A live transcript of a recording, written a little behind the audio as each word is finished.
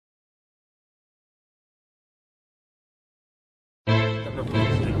of the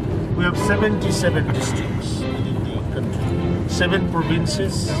district. We have 77 districts within the country, 7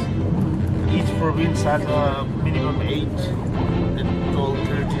 provinces. Each province has a minimum 8 and all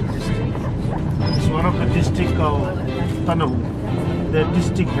 13 districts. It's one of the districts called Tanahu, the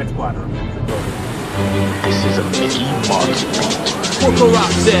district headquarters. This is a mini market. Pokhara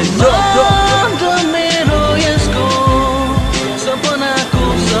said no.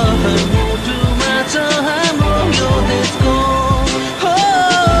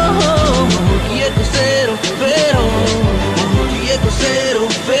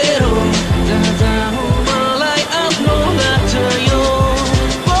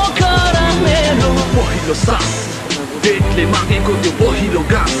 पेटले मागेको त्यो पहिलो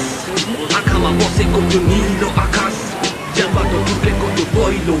घाँस आँखामा बसेको त्यो निलो आकाश ज्यानबाट टुटेको त्यो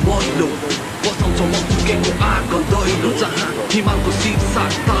पहिलो मैलो बसाउँछ म पुगेको आगो दैलो जहाँ हिमालको शीर्षा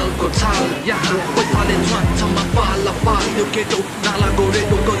तालको छाल यहाँ पैसाले छान्छमा पाला पाल्यो केटो नाला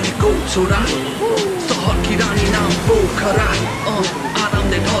गोरेटो गलीको छोरा सहरकी रानी नाम पोखरा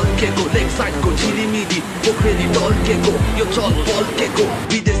आरामले ढल्केको लेक साइडको झिलिमिली पोखरेली ढल्केको यो चल पल्केको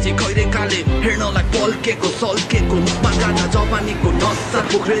विदेशी खैरेकाले हेर्नलाई पल्केको सल्केको मुखमा गाडा जवानीको नसा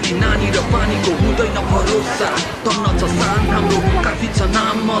पोखरेली नानी र पानीको हुँदैन भरोसा तन्न छ सान हाम्रो काफी छ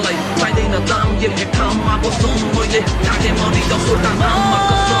नाम मलाई पाइँदैन दाम यही ठाउँमा बसौँ मैले ढाके मरि दसवटा नाममा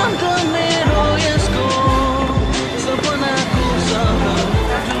कसम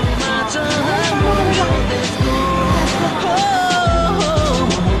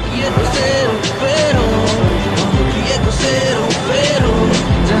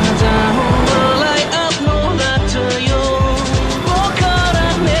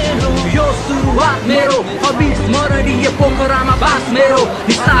मेरो हबी स्मरणीय पोखरामा बास मेरो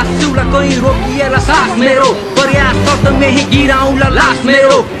निसास सिउला कहीँ रोकिएला सास मेरो प्रयास शब्दमै गिराउँला लास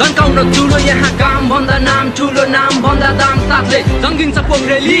मेरो धन्काउन ठुलो यहाँ काम भन्दा नाम ठुलो नाम भन्दा दाम साथले जङ्गिन्छ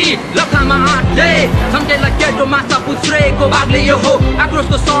पोखरेली लखामा आँटले सम्झेला केटो माछा पुछ्रेको भागले यो हो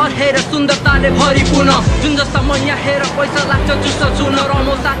आक्रोशको सहर हेर सुन्दरताले भरिपूर्ण जुन जस्तामा यहाँ हेर पैसा लाग्छ जुस चुन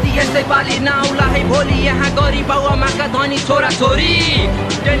रमो साथी यसै पालि नआउला है भोलि यहाँ गरी बाउआमाका धनी छोरा छोरी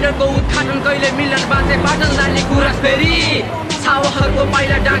टेन्डरको उद्घाटन कहिले मिलन बाजे पाटन लाने कुरा फेरि छावाहरूको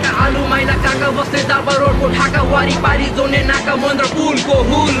पाइला डाका आलु माइला काका बस्ने दाबा रोडको ढाका वारिपारी जोड्ने नाका मन्त्र पुलको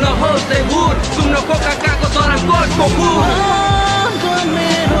हुल नहोस् नै भुल सुन्न कोका काको सरम कोटको फुल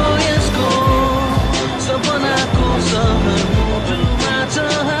मेरो यसको सपनाको सहर मुटुमा छ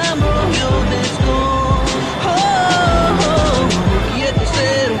हाम्रो यो देशको किएको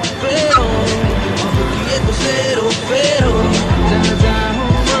सेरो फेरो किएको सेरो फेरो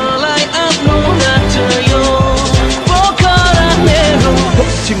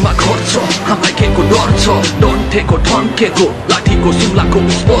पश्चिममा घर छ हामाइकेको डर छ डन्ठेको ठन्केको लाठीको सुम्लाको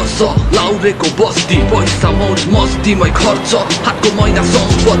स्पर्श लाउरेको बस्ती पैसा मौज मस्तीमै खर्च हातको मैला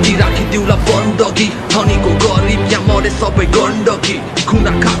सम्पत्ति राखिदिउला बन्दगी धनीको गरिब यहाँ मरे सबै गण्डकी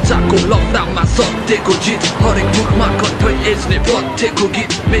खुना खाचाको लकडाउनमा सत्यको जित हरेक मुखमा कठै एज्ने पथ्यको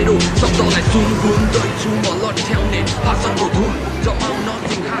गीत मेरो शब्दलाई सुनगुन्दैछु म लट्याउने भाषणको धुन जमाउन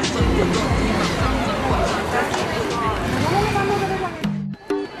सिंहासनको गतिमा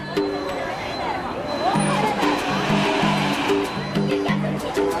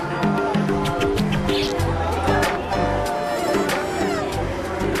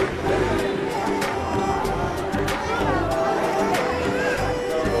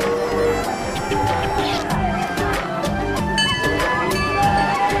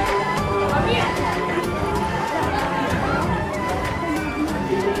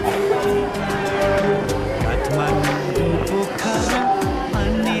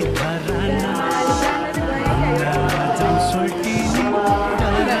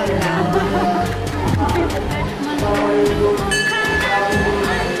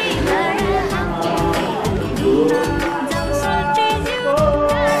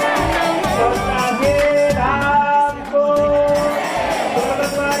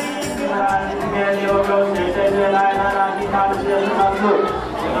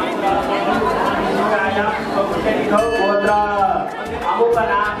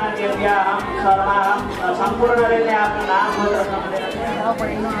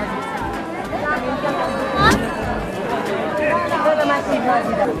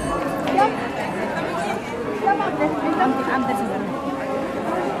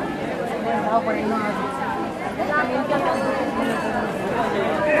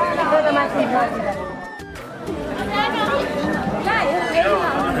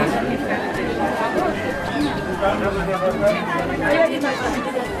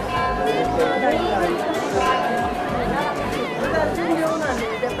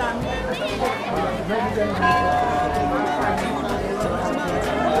Thank you.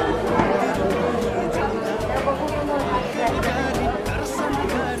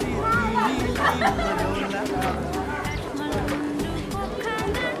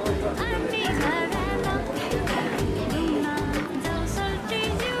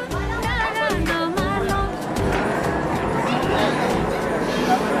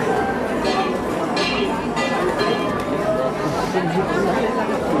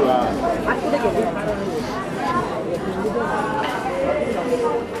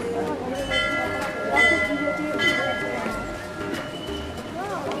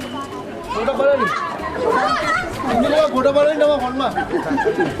 फोटो पऱ्यो नि तिमीले फोटो पऱ्यो नि नभए फोनमा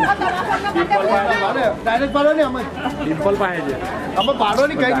डाइरेक्ट पऱ्यो नि आमा डिम्पल पाएँ अब भाडो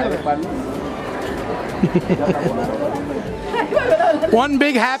नि कहीँ One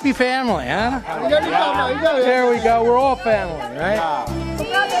big happy family, huh? There we go. We're all family, right?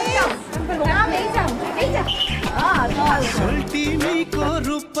 सोल्टिनीको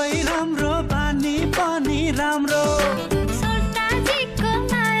रूपै राम्रो बानी पनि राम्रो सोल्टाजीको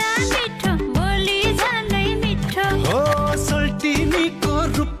माया मिठो बोली झनै मिठो हो सोल्टिनीको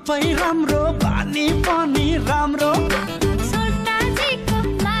रूपै राम्रो बानी पनि राम्रो सोल्टाजीको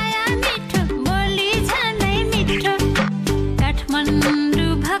माया मिठो बोली झनै मिठो काठमाडौँ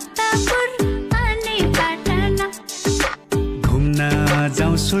भक्तपुर अनि पाटना घुम्न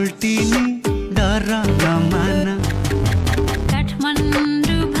जाउँ सोल्टिनी डर नमान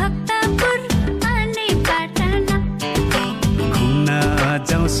काठमाडौँ भक्तपुर अनि पाटना घुम्न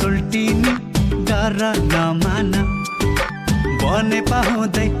जाउँ सोल्टिनी डर नमान बने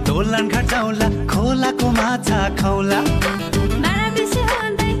पाउँदै दोलन घटाउला खोलाको माछा खौला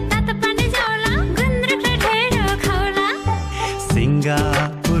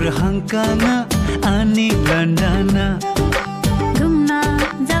सिङ्गापुर हङकङ अनि लन्डन घुम्न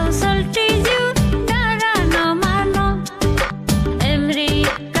जाउँ सोल्टिज्यू डर नमानो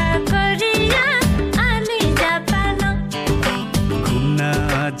अमेरिका कोरिया अनि जापान घुम्न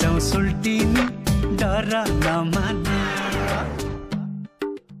जाउँ सोल्टिनी डर नमानो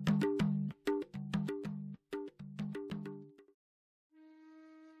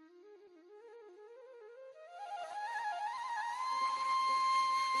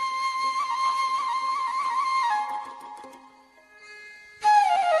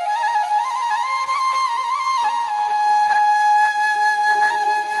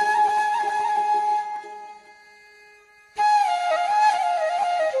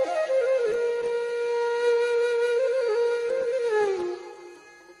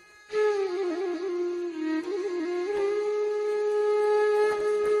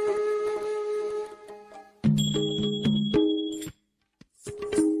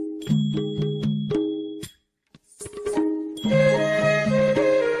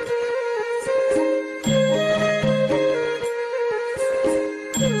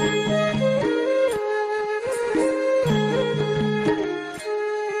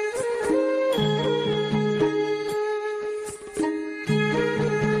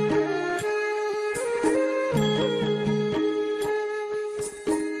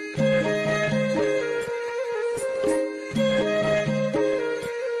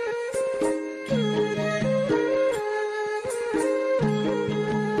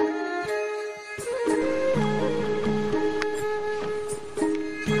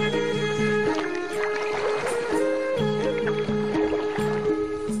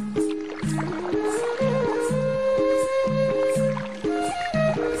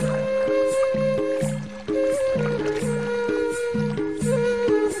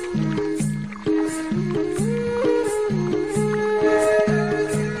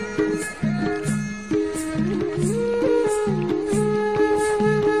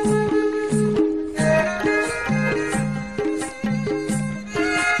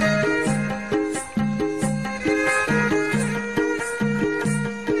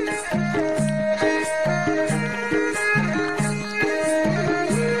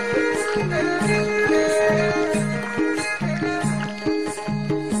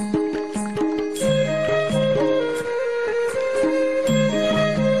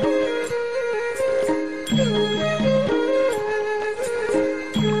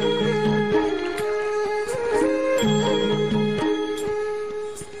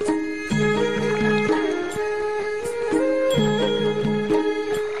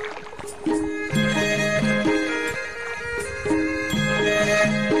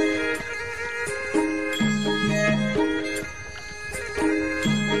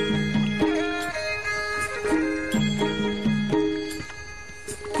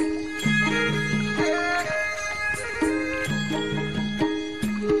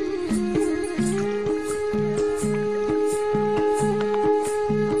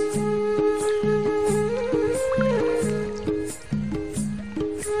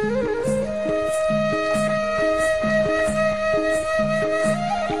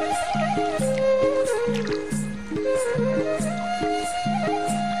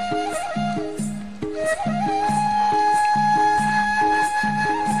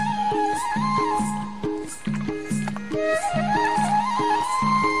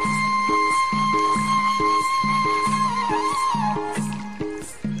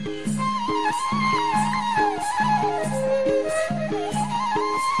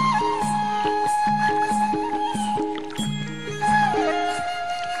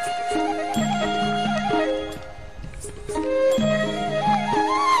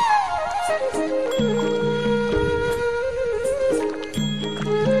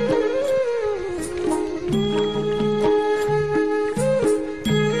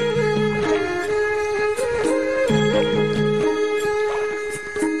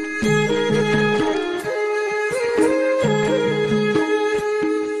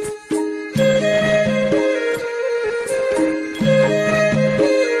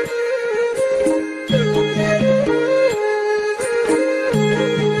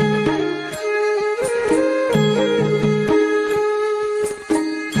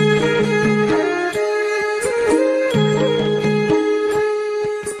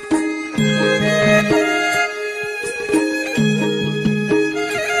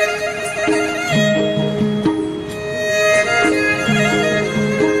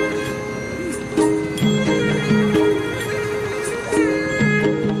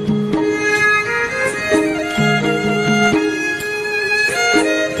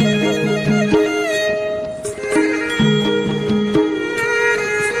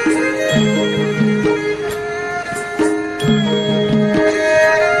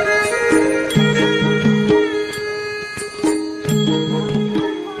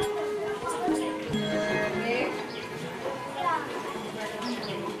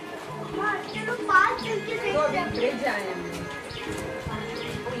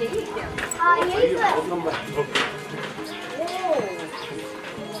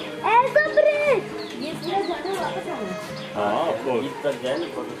ऐसा brake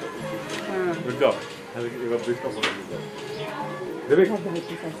Good job. You got best of all.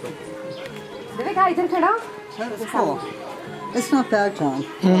 That's cool. It's not bad, John.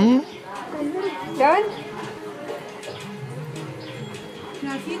 Done?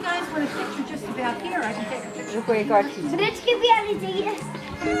 Now, if you guys want a picture just about here, I can take a picture. Bridge की भी आनी चाहिए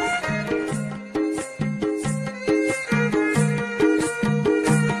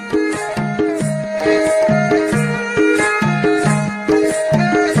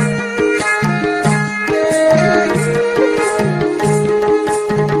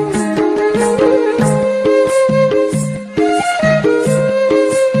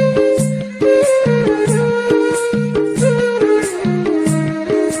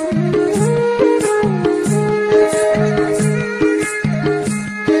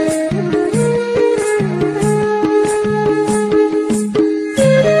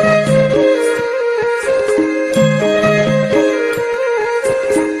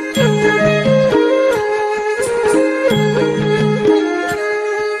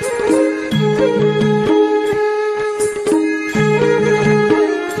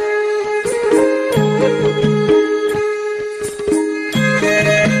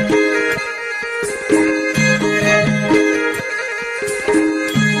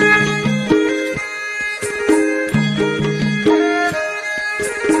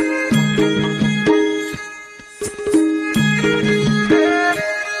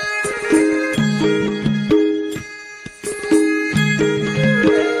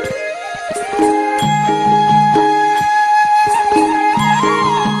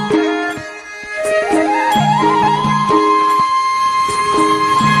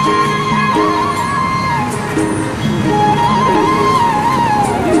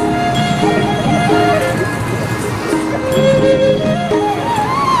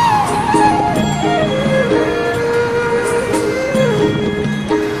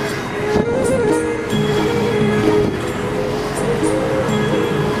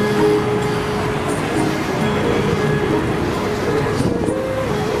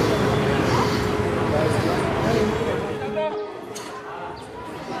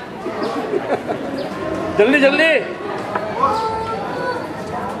जल्दी जल्दी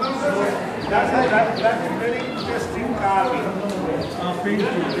That's a very interesting carving.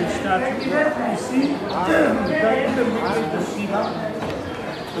 Painting the statue. You see, right in the middle of the Shiva.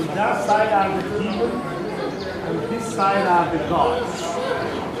 On that side are the demons, and this side are the gods.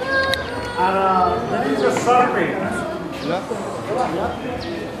 And there is a serpent.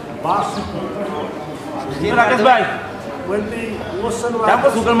 Vasuki. When the ocean was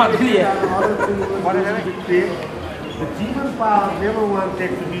the demon power never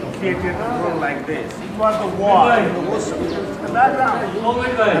wanted to be created like this. It was the war in the ocean. The background.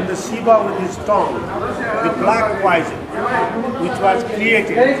 And the Shiva with his tongue, the black poison, which was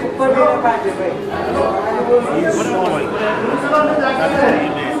created. He is swallowing. That's the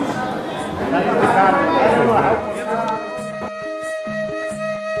image. That is the carving. I don't know how.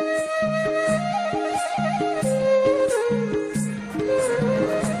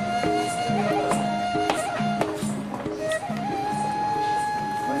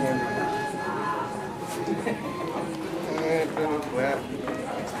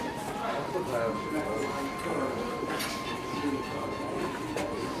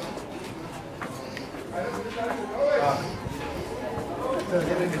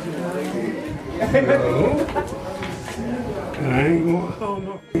 Oh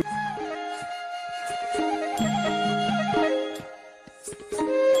no.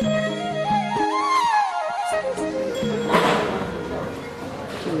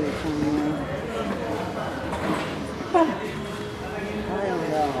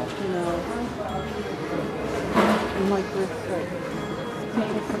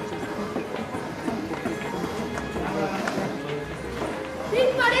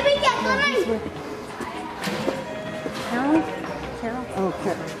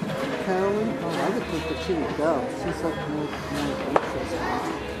 Carolyn? Oh, I would think that she would go. She's like more anxious.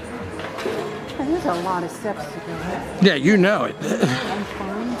 There's a lot of steps to go up. Yeah, you know it. I'm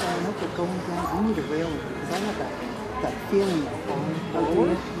fine, but I hope we're going down. I need a railing because I have that feeling of falling. Oh, do you?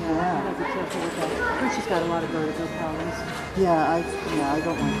 Yeah. I have to be careful with that. I think she's got a lot of vertigo problems. Yeah, I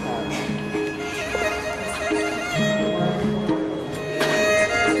don't like that.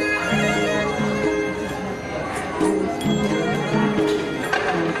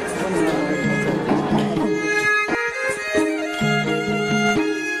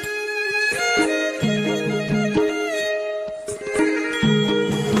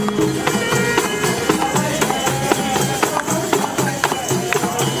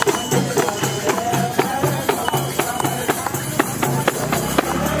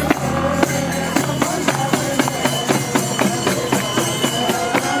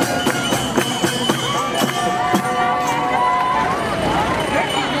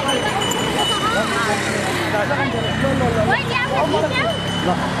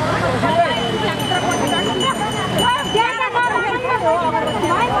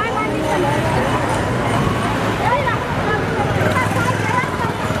 Bye.